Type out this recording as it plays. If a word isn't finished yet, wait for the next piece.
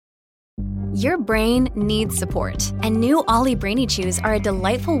Your brain needs support, and new Ollie Brainy Chews are a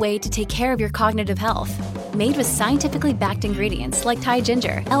delightful way to take care of your cognitive health. Made with scientifically backed ingredients like Thai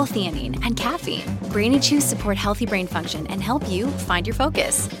ginger, L-theanine, and caffeine, Brainy Chews support healthy brain function and help you find your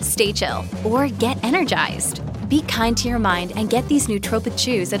focus, stay chill, or get energized. Be kind to your mind and get these nootropic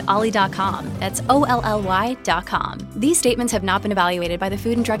chews at ollie.com. That's OLLY.com. These statements have not been evaluated by the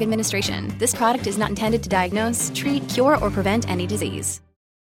Food and Drug Administration. This product is not intended to diagnose, treat, cure, or prevent any disease.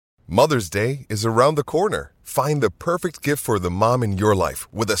 Mother's Day is around the corner. Find the perfect gift for the mom in your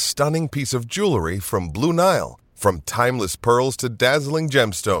life with a stunning piece of jewelry from Blue Nile. From timeless pearls to dazzling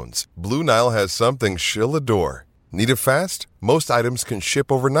gemstones, Blue Nile has something she'll adore. Need it fast? Most items can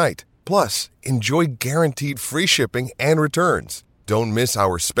ship overnight. Plus, enjoy guaranteed free shipping and returns. Don't miss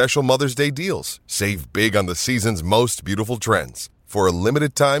our special Mother's Day deals. Save big on the season's most beautiful trends. For a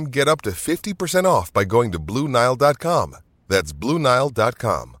limited time, get up to 50% off by going to BlueNile.com. That's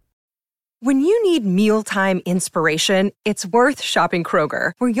BlueNile.com. When you need mealtime inspiration, it's worth shopping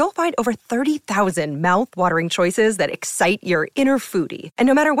Kroger, where you'll find over 30,000 mouth-watering choices that excite your inner foodie. And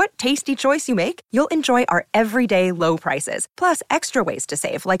no matter what tasty choice you make, you'll enjoy our everyday low prices, plus extra ways to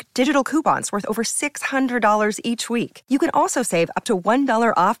save, like digital coupons worth over $600 each week. You can also save up to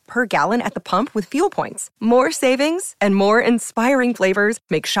 $1 off per gallon at the pump with fuel points. More savings and more inspiring flavors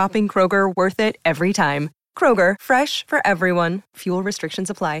make shopping Kroger worth it every time. Kroger, fresh for everyone. Fuel restrictions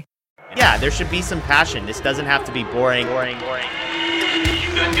apply. Yeah, there should be some passion. This doesn't have to be boring. You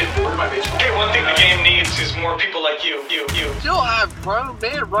couldn't get bored by baseball. Hey, one thing the game needs is more people like you. Still have grown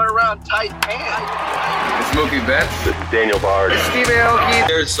men run around tight pants. It's Mookie Betts. This is Daniel Bard. It's Steve Aoki.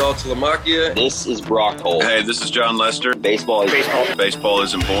 There's Sal Talamacchia. This is Brock Holt. Hey, this is John Lester. Baseball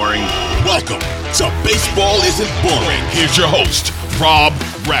isn't boring. Welcome to Baseball Isn't Boring. Here's your host, Rob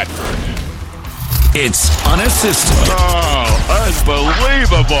Bradford. It's Unassisted. Oh,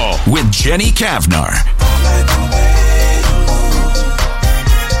 unbelievable. With Jenny Kavnar.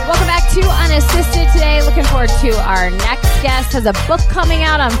 Welcome back to Unassisted today. Looking forward to our next guest. Has a book coming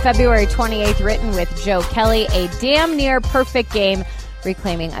out on February 28th written with Joe Kelly, A Damn Near Perfect Game,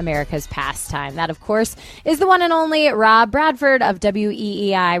 Reclaiming America's Pastime. That, of course, is the one and only Rob Bradford of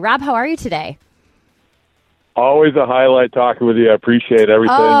WEEI. Rob, how are you today? Always a highlight talking with you. I appreciate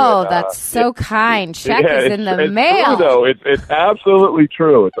everything. Oh, that's so kind. Check is in the mail. True, though. It's absolutely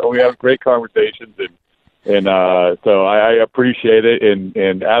true. We have great conversations, and so I appreciate it.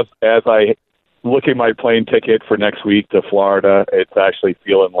 And as I look at my plane ticket for next week to Florida, it's actually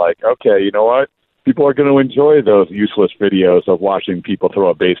feeling like, okay, you know what? People are going to enjoy those useless videos of watching people throw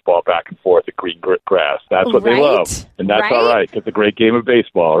a baseball back and forth at green grass. That's what they love. And that's all right. It's a great game of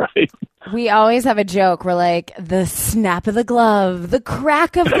baseball, right? We always have a joke. We're like, the snap of the glove, the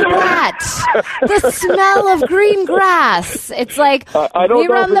crack of the bat, the smell of green grass. It's like, we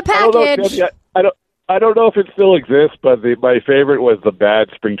run the package. I don't know if it still exists, but my favorite was the bad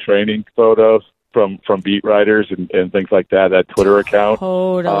spring training photos from beat writers and things like that Twitter account.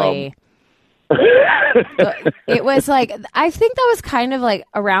 Totally. It was like, I think that was kind of like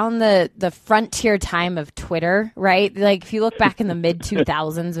around the frontier time of Twitter, right? Like if you look back in the mid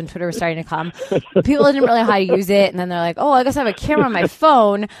 2000s when Twitter was starting to come, people didn't really know how to use it, and then they're like, oh, I guess I have a camera on my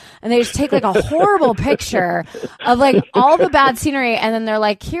phone, and they just take like a horrible picture of like all the bad scenery, and then they're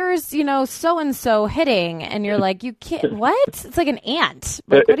like, here's so and so hitting, and you're like, you can't, what? It's like an ant.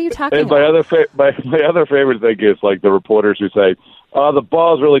 Like, what are you talking about? My other favorite thing is like the reporters who say, the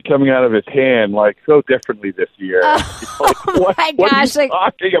ball's really coming out of his hand, like, so differently this year. Oh my gosh. What are you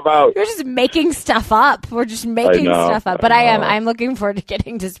talking about? You're just making stuff up. We're just making stuff up. But I'm looking forward to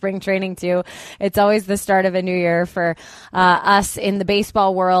getting to spring training, too. It's always the start of a new year for us in the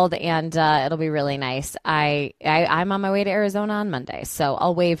baseball world, and it'll be really nice. I'm on my way to Arizona on Monday, so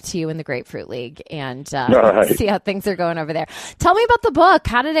I'll wave to you in the Grapefruit League and see how things are going over there. Tell me about the book.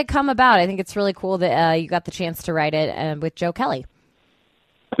 How did it come about? I think it's really cool that you got the chance to write it with Joe Kelly.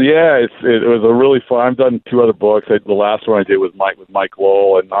 Yeah, it was a really fun. I've done 2 other books. The last one I did was with Mike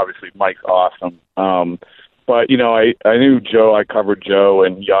Lowell, and obviously Mike's awesome. But I knew Joe. I covered Joe,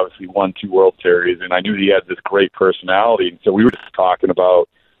 and he obviously won 2 World Series, and I knew he had this great personality. And so we were just talking about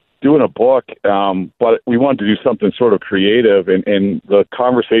doing a book, but we wanted to do something sort of creative, and the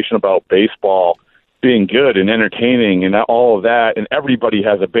conversation about baseball being good and entertaining and all of that, and everybody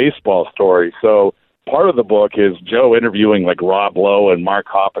has a baseball story. So part of the book is Joe interviewing like Rob Lowe and Mark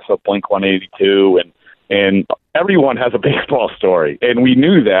Hoppus of Blink-182, and everyone has a baseball story. And we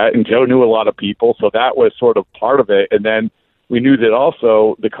knew that, and Joe knew a lot of people, so that was sort of part of it. And then we knew that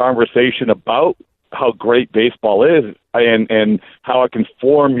also the conversation about how great baseball is and how it can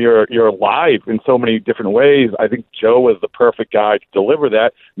form your life in so many different ways. I think Joe was the perfect guy to deliver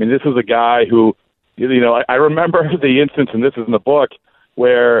that. I mean, this is a guy who, I remember the instance, and this is in the book,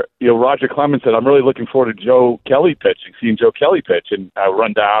 where, Roger Clemens said, I'm really looking forward to seeing Joe Kelly pitch. And I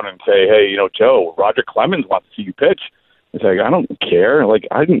run down and say, hey, Joe, Roger Clemens wants to see you pitch. It's like, I don't care. Like,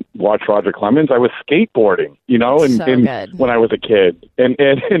 I didn't watch Roger Clemens. I was skateboarding, when I was a kid.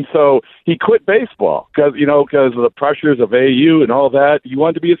 And so he quit baseball because of the pressures of AAU and all that. He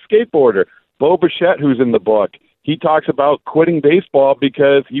wanted to be a skateboarder. Bo Bichette, who's in the book, he talks about quitting baseball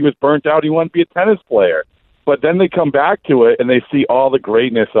because he was burnt out. He wanted to be a tennis player. But then they come back to it and they see all the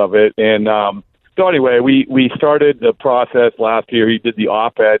greatness of it. And so anyway, we started the process last year. He did the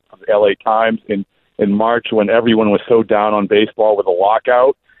op-ed for the LA Times in March when everyone was so down on baseball with a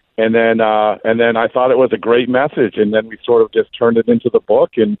lockout. And then I thought it was a great message. And then we sort of just turned it into the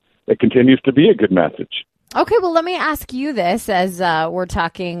book, and it continues to be a good message. Okay, well, let me ask you this as we're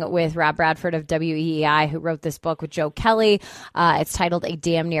talking with Rob Bradford of WEEI, who wrote this book with Joe Kelly. It's titled A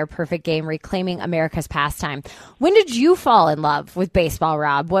Damn Near Perfect Game, Reclaiming America's Pastime. When did you fall in love with baseball,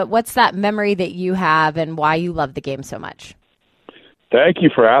 Rob? What's that memory that you have and why you love the game so much? Thank you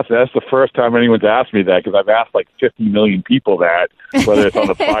for asking. That's the first time anyone's asked me that, because I've asked like 50 million people that, whether it's on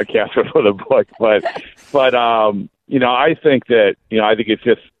the podcast or for the book. But I think that, I think it's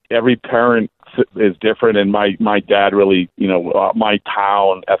just every parent is different. And my dad really, my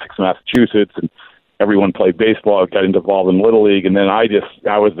town, Essex, Massachusetts, and everyone played baseball, got involved in Little League. And then I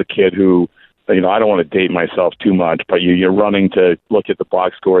was the kid who, I don't want to date myself too much, but you're running to look at the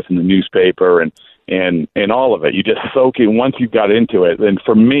box scores in the newspaper and all of it. You just soak in once you got into it. And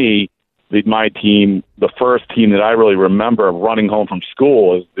for me, my team, the first team that I really remember of running home from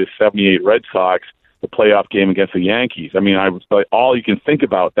school is the 78 Red Sox, the playoff game against the Yankees. I mean, I was like, all you can think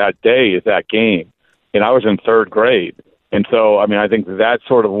about that day is that game. And I was in third grade. And so, I mean, I think that's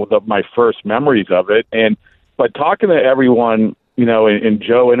sort of my first memories of it. But talking to everyone, in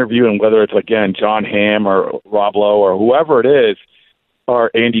Joe interviewing, whether it's, again, John Hamm or Rob Lowe or whoever it is, or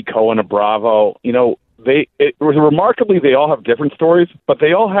Andy Cohen of Bradfo, remarkably, they all have different stories, but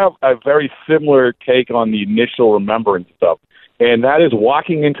they all have a very similar take on the initial remembrance stuff. And that is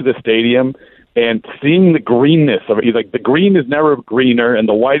walking into the stadium and seeing the greenness of it. He's like, the green is never greener and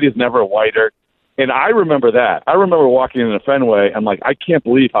the white is never whiter. And I remember that. I remember walking into Fenway. I'm like, I can't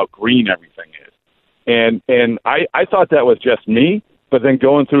believe how green everything is. And I thought that was just me, but then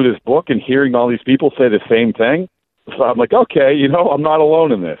going through this book and hearing all these people say the same thing, so I'm like, okay, I'm not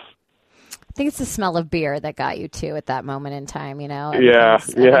alone in this. I think it's the smell of beer that got you too at that moment in time, Yeah.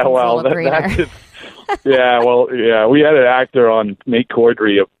 Well, we had an actor on, Nate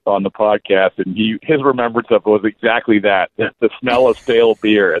Cordry, on the podcast, and his remembrance of it was exactly that, the smell of stale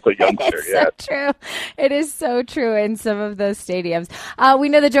beer as a youngster. It's so true. It is so true in some of those stadiums. We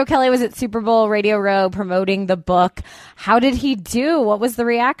know that Joe Kelly was at Super Bowl Radio Row promoting the book. How did he do? What was the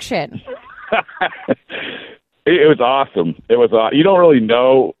reaction? It was awesome. It was. You don't really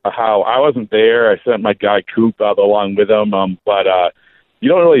know how. I wasn't there. I sent my guy Coop along with him. But you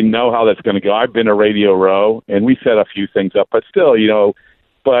don't really know how that's going to go. I've been to Radio Row, and we set a few things up. But still,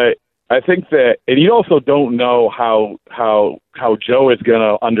 But I think that, and you also don't know how Joe is going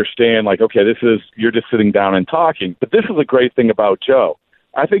to understand. Like, okay, you're just sitting down and talking. But this is a great thing about Joe.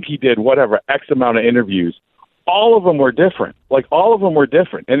 I think he did X amount of interviews. All of them were different. Like, all of them were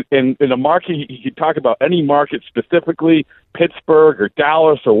different. And in a market, he could talk about any market specifically, Pittsburgh or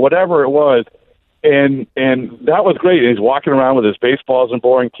Dallas or whatever it was. And that was great. And he's walking around with his baseballs and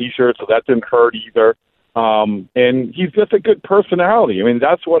boring T-shirts, so that didn't hurt either. And he's just a good personality. I mean,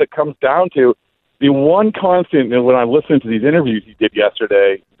 that's what it comes down to. The one constant, and when I listened to these interviews he did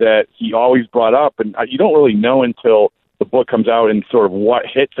yesterday, that he always brought up, and you don't really know until the book comes out and sort of what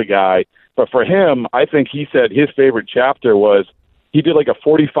hits a guy. But for him, I think he said his favorite chapter was he did like a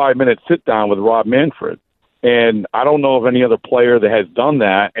 45-minute sit-down with Rob Manfred. And I don't know of any other player that has done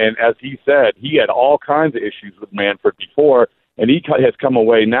that. And as he said, he had all kinds of issues with Manfred before, and he has come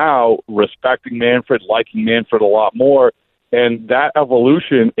away now respecting Manfred, liking Manfred a lot more. And that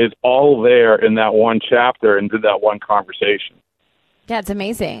evolution is all there in that one chapter and in that one conversation. Yeah, it's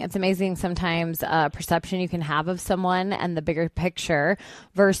amazing. It's amazing sometimes perception you can have of someone and the bigger picture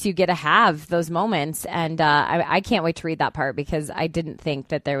versus you get to have those moments. And I can't wait to read that part because I didn't think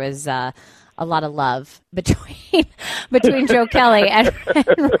that there was a lot of love between Joe Kelly and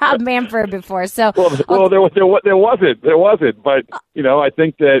Rob Manfred before. So there wasn't. But I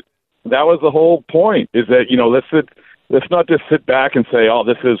think that was the whole point. Is that let's not just sit back and say, oh,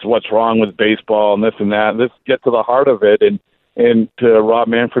 this is what's wrong with baseball and this and that. Let's get to the heart of it. And to Rob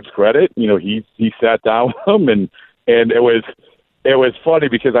Manfred's credit, he sat down with him, and it was funny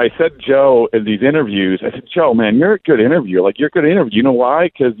because I said to Joe in these interviews, I said, Joe, man, you're a good interviewer. Like, you're a good interviewer. You know why?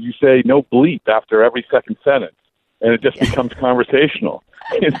 Because you say no bleep after every second sentence, and it just becomes conversational.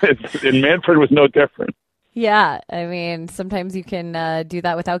 And Manfred was no different. Yeah, I mean, sometimes you can do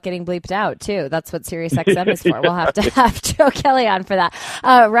that without getting bleeped out, too. That's what SiriusXM is for. We'll have to have Joe Kelly on for that.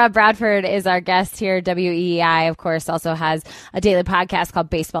 Rob Bradford is our guest here. WEEI, of course, also has a daily podcast called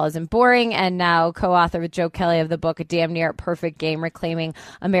Baseball Isn't Boring, and now co-author with Joe Kelly of the book A Damn Near Perfect Game, Reclaiming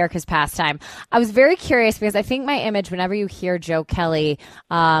America's Pastime. I was very curious because I think my image, whenever you hear Joe Kelly,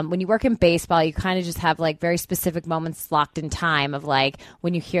 when you work in baseball, you kind of just have like very specific moments locked in time of like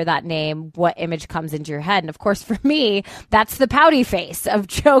when you hear that name, what image comes into your head. And of course, for me, that's the pouty face of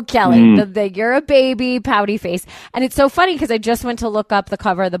Joe Kelly, the you're a baby pouty face. And it's so funny because I just went to look up the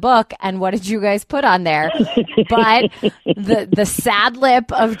cover of the book, and what did you guys put on there? But the sad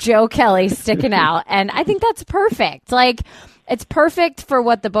lip of Joe Kelly sticking out. And I think that's perfect. Like, it's perfect for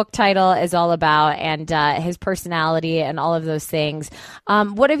what the book title is all about and his personality and all of those things.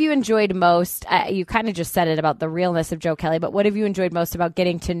 What have you enjoyed most? You kind of just said it about the realness of Joe Kelly, but what have you enjoyed most about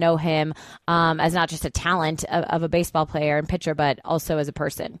getting to know him as not just a talent of a baseball player and pitcher, but also as a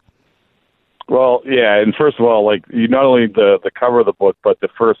person? Well, yeah, and first of all, like, you not only the cover of the book, but the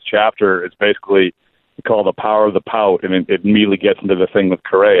first chapter is basically called The Power of the Pout, and it immediately gets into the thing with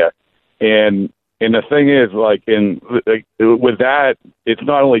Correa. And the thing is, like, with that, it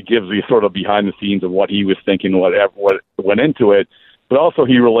not only gives you sort of behind the scenes of what he was thinking, what went into it, but also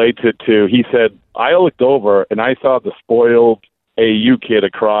he relates it to, he said, I looked over and I saw the spoiled AAU kid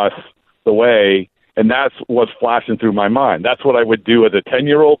across the way, and that's what's flashing through my mind. That's what I would do as a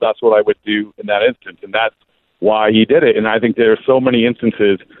 10-year-old. That's what I would do in that instance, and that's why he did it. And I think there are so many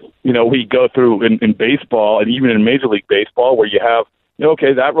instances, we go through in baseball and even in Major League Baseball where you have,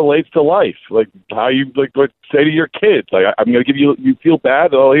 okay, that relates to life. Like how you say to your kids, like, I'm going to give you feel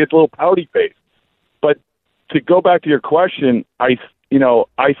bad. Oh, he has a little pouty face. But to go back to your question, I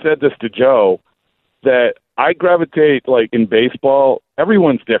said this to Joe that I gravitate, like, in baseball,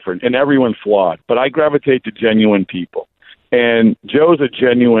 everyone's different and everyone's flawed, but I gravitate to genuine people. And Joe's a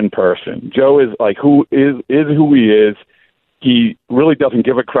genuine person. Joe is like who he is. He really doesn't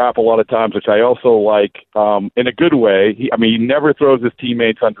give a crap a lot of times, which I also like in a good way. He never throws his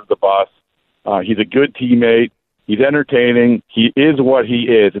teammates under the bus. He's a good teammate. He's entertaining. He is what he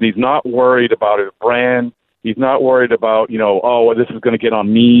is, and he's not worried about his brand. He's not worried about, this is going to get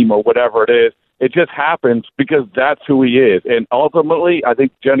on meme or whatever it is. It just happens because that's who he is. And ultimately, I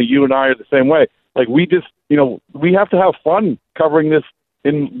think, Jenny, you and I are the same way. Like, we just, we have to have fun covering this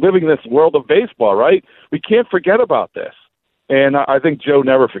and living this world of baseball, right? We can't forget about this. And I think Joe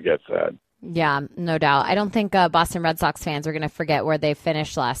never forgets that. Yeah, no doubt. I don't think Boston Red Sox fans are going to forget where they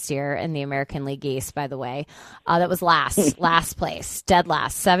finished last year in the American League East, by the way. That was last place, dead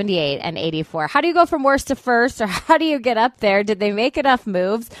last, 78 and 84. How do you go from worst to first, or how do you get up there? Did they make enough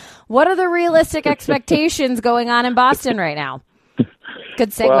moves? What are the realistic expectations going on in Boston right now? Good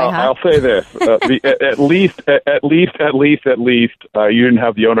segue, well, huh? I'll say this: at least, you didn't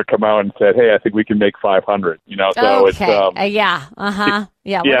have the owner come out and said, "Hey, I think we can make 500." So okay. It's yeah,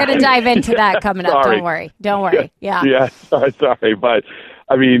 we're going to dive into that coming up. Don't worry. Yeah. Yeah. Sorry, but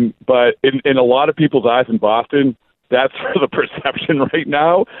in a lot of people's eyes in Boston, that's the perception right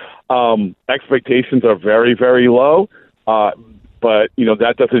now. Expectations are very, very low. But,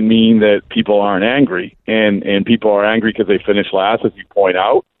 that doesn't mean that people aren't angry, and people are angry because they finished last, as you point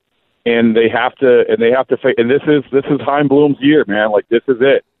out, and they have to and this is Chaim Bloom's year, man. Like, this is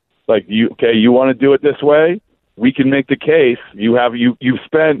it. Like, you want to do it this way? We can make the case. You've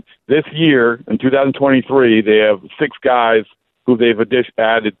spent this year in 2023. They have 6 guys who they've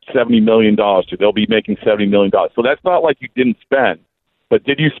added $70 million to. They'll be making $70 million. So that's not like you didn't spend. But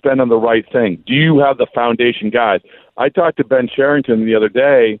did you spend on the right thing? Do you have the foundation guys? I talked to Ben Sherrington the other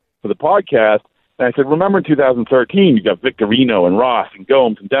day for the podcast, and I said, remember in 2013, you got Victorino and Ross and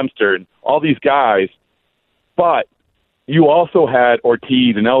Gomes and Dempster and all these guys, but you also had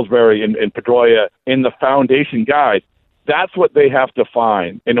Ortiz and Ellsbury and Pedroia in the foundation guys. That's what they have to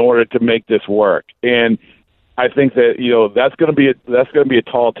find in order to make this work. And I think that that's going to be a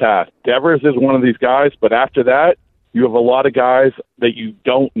tall task. Devers is one of these guys, but after that, you have a lot of guys that you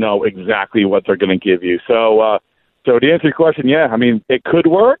don't know exactly what they're going to give you. So to answer your question, yeah, it could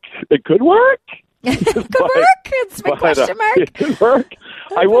work. It could work. It could work. It's my question mark. It could work.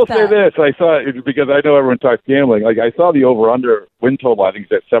 I will say this. I saw it because I know everyone talks gambling. Like, I saw the over-under win total. I think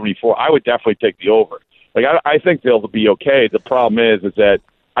it's at 74. I would definitely take the over. Like, I think they'll be okay. The problem is that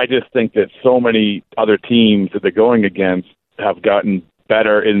I just think that so many other teams that they're going against have gotten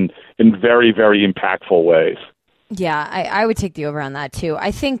better in very, very impactful ways. Yeah, I would take the over on that too.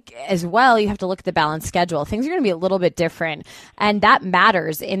 I think as well, you have to look at the balanced schedule. Things are going to be a little bit different, and that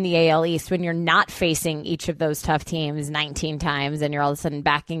matters in the AL East when you're not facing each of those tough teams 19 times and you're all of a sudden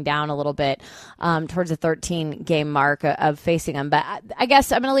backing down a little bit towards the 13-game mark of facing them. But I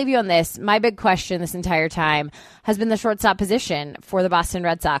guess I'm going to leave you on this. My big question this entire time has been the shortstop position for the Boston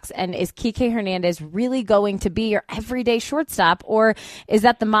Red Sox. And is Kike Hernandez really going to be your everyday shortstop, or is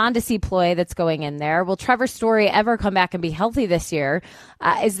that the Mondesi ploy that's going in there? Will Trevor Story ever come back and be healthy this year?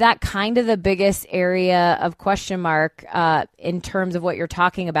 Is that kind of the biggest area of question mark in terms of what you're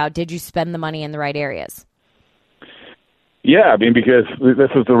talking about? Did you spend the money in the right areas? Yeah, I mean, because this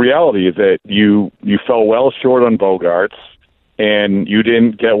is the reality, is that you fell well short on Bogarts, and you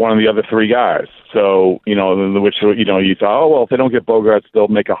didn't get one of the other three guys. So, you thought, oh, well, if they don't get Bogarts, they'll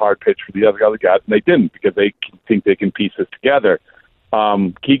make a hard pitch for the other guys, and they didn't, because they think they can piece this together.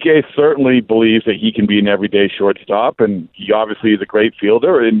 Kike certainly believes that he can be an everyday shortstop, and he obviously is a great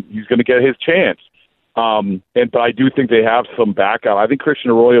fielder, and he's going to get his chance. But I do think they have some backup. I think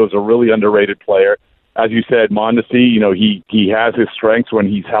Christian Arroyo is a really underrated player. As you said, Mondesi, he has his strengths when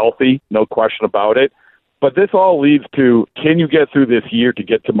he's healthy, no question about it. But this all leads to, can you get through this year to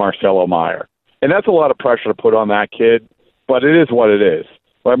get to Marcelo Meyer? And that's a lot of pressure to put on that kid, but it is what it is.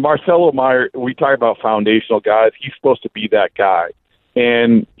 But Marcelo Meyer, we talk about foundational guys, he's supposed to be that guy.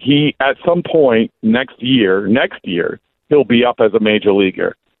 And he, at some point next year, he'll be up as a major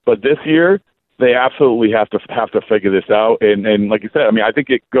leaguer. But this year, they absolutely have to figure this out. And like you said, I mean, I think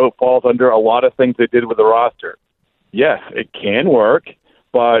it falls under a lot of things they did with the roster. Yes, it can work,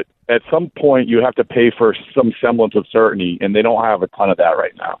 but at some point you have to pay for some semblance of certainty, and they don't have a ton of that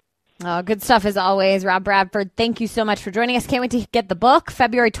right now. Oh, good stuff as always, Rob Bradford. Thank you so much for joining us. Can't wait to get the book,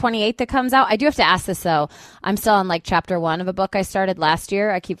 February 28th that comes out. I do have to ask this, though. I'm still on chapter 1 of a book I started last year.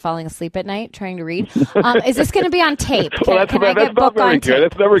 I keep falling asleep at night trying to read. Is this going to be on tape? Can I get book on tape?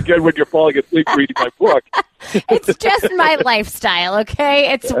 That's never good when you're falling asleep reading my book. It's just my lifestyle,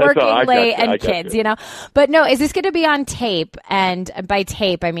 okay? It's working late and kids, But no, is this going to be on tape? And by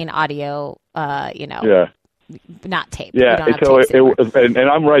tape, I mean audio, Yeah. Not tape. Yeah, and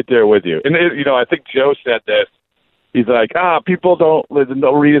I'm right there with you. And I think Joe said this. He's like, people don't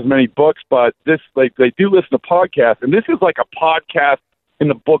read as many books, but this they do listen to podcasts, and this is like a podcast in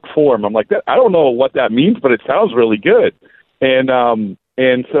the book form. I'm like, I don't know what that means, but it sounds really good. And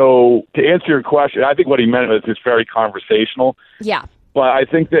so to answer your question, I think what he meant was it's very conversational. Yeah. But I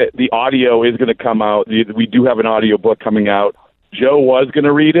think that the audio is going to come out. We do have an audio book coming out. Joe was going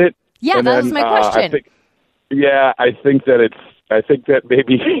to read it. Yeah, that was my question. I think that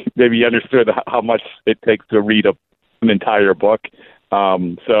maybe he understood how much it takes to read an entire book.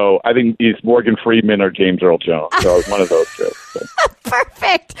 So I think he's Morgan Freeman or James Earl Jones. So one of those two. So.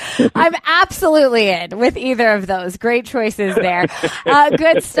 Perfect. I'm absolutely in with either of those. Great choices there.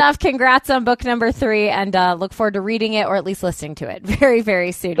 Good stuff. Congrats on book number 3, and look forward to reading it, or at least listening to it very,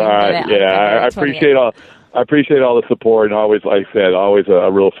 very soon. I appreciate all. I appreciate all the support, and always, like I said, always a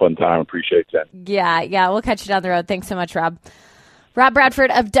real fun time. Appreciate that. Yeah, we'll catch you down the road. Thanks so much, Rob. Rob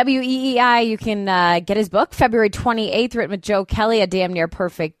Bradford of WEEI. You can get his book, February 28th, written with Joe Kelly, A Damn Near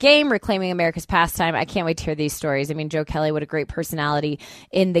Perfect Game, Reclaiming America's Pastime. I can't wait to hear these stories. I mean, Joe Kelly, what a great personality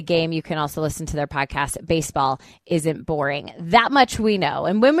in the game. You can also listen to their podcast, Baseball Isn't Boring. That much we know.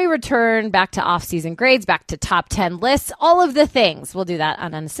 And when we return back to off-season grades, back to top 10 lists, all of the things, we'll do that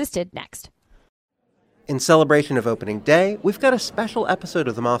on Unassisted next. In celebration of opening day, we've got a special episode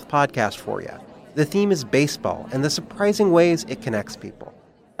of the Moth Podcast for you. The theme is baseball and the surprising ways it connects people.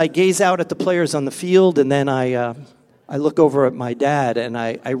 I gaze out at the players on the field, and then I look over at my dad, and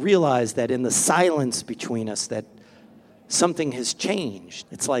I realize that in the silence between us that something has changed.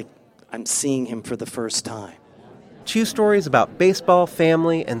 It's like I'm seeing him for the first time. Two stories about baseball,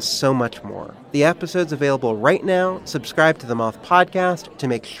 family, and so much more. The episode's available right now. Subscribe to the Moth Podcast to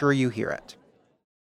make sure you hear it.